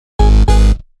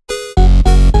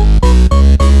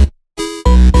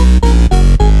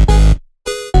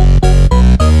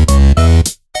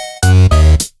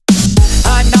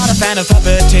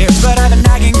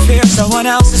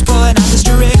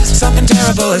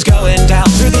rumors going down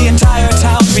through the entire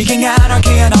town, wreaking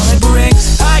anarchy and all it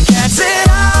brings. I can't sit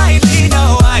idly,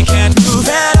 no, I can't move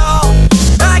at all.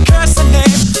 I curse the name,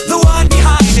 the one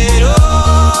behind it all.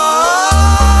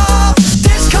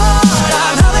 Discord,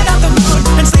 I'm howling at the moon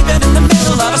and sleeping in the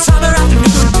middle of a summer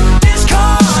afternoon.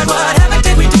 Discord, whatever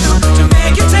did we do to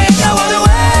make you take our world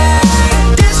away?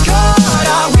 Discord,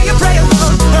 are we a prey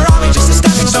alone, or are we just a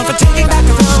stepping stone for taking back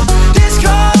the throne?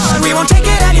 Discord, we won't take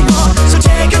it anymore, so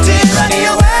take your tyranny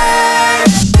away.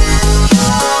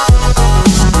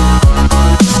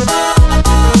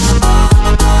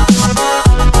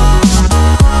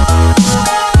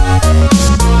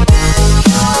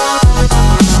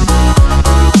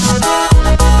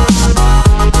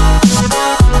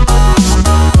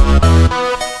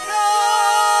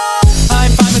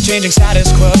 Changing status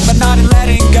quo, but not in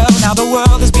letting go. Now the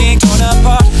world is being torn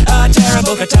apart, a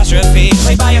terrible catastrophe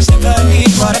played by a symphony.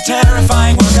 What a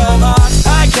terrifying work of art.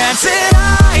 I can't sit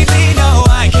idly, no,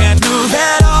 I can't move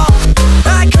at all.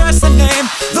 I curse the name,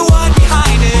 the one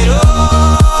behind it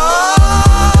all.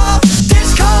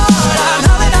 Discord, I'm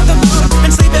howling at the moon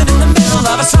and sleeping in the middle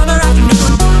of a summer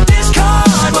afternoon.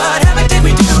 Discord, whatever did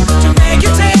we do to make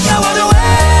you take our world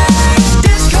away?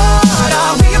 Discord,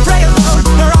 are we a prey alone,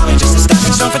 or are we just a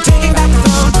stepping stone for taking back the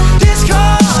throne?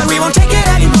 Discord, we won't take it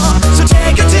anymore, so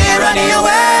take your tyranny away.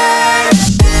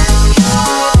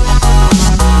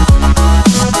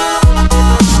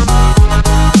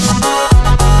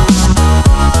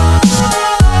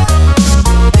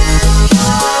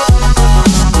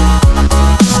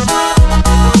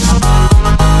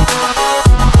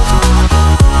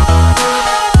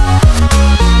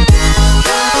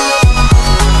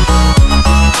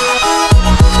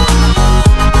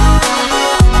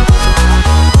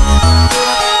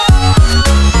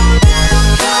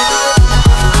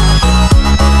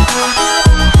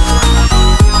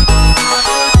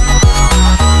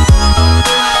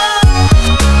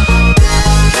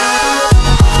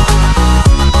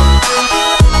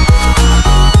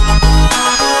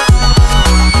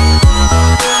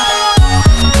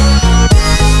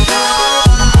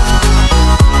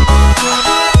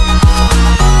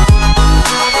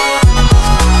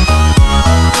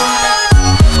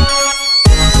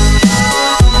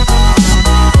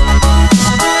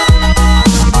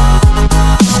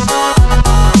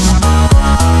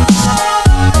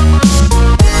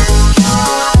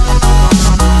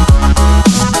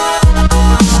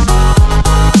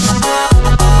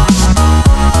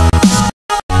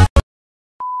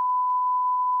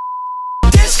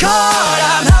 Discord,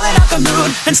 I'm howling at the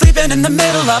moon and sleeping in the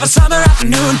middle of a summer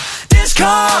afternoon.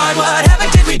 Discord, whatever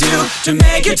did we do to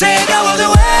make you take our world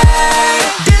away?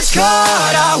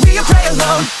 Discord, are we a prey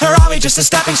alone, or are we just a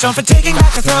stepping stone for taking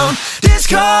back the throne?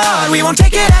 Discord, we won't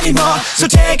take it anymore, so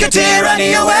take your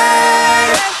tyranny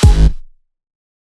away.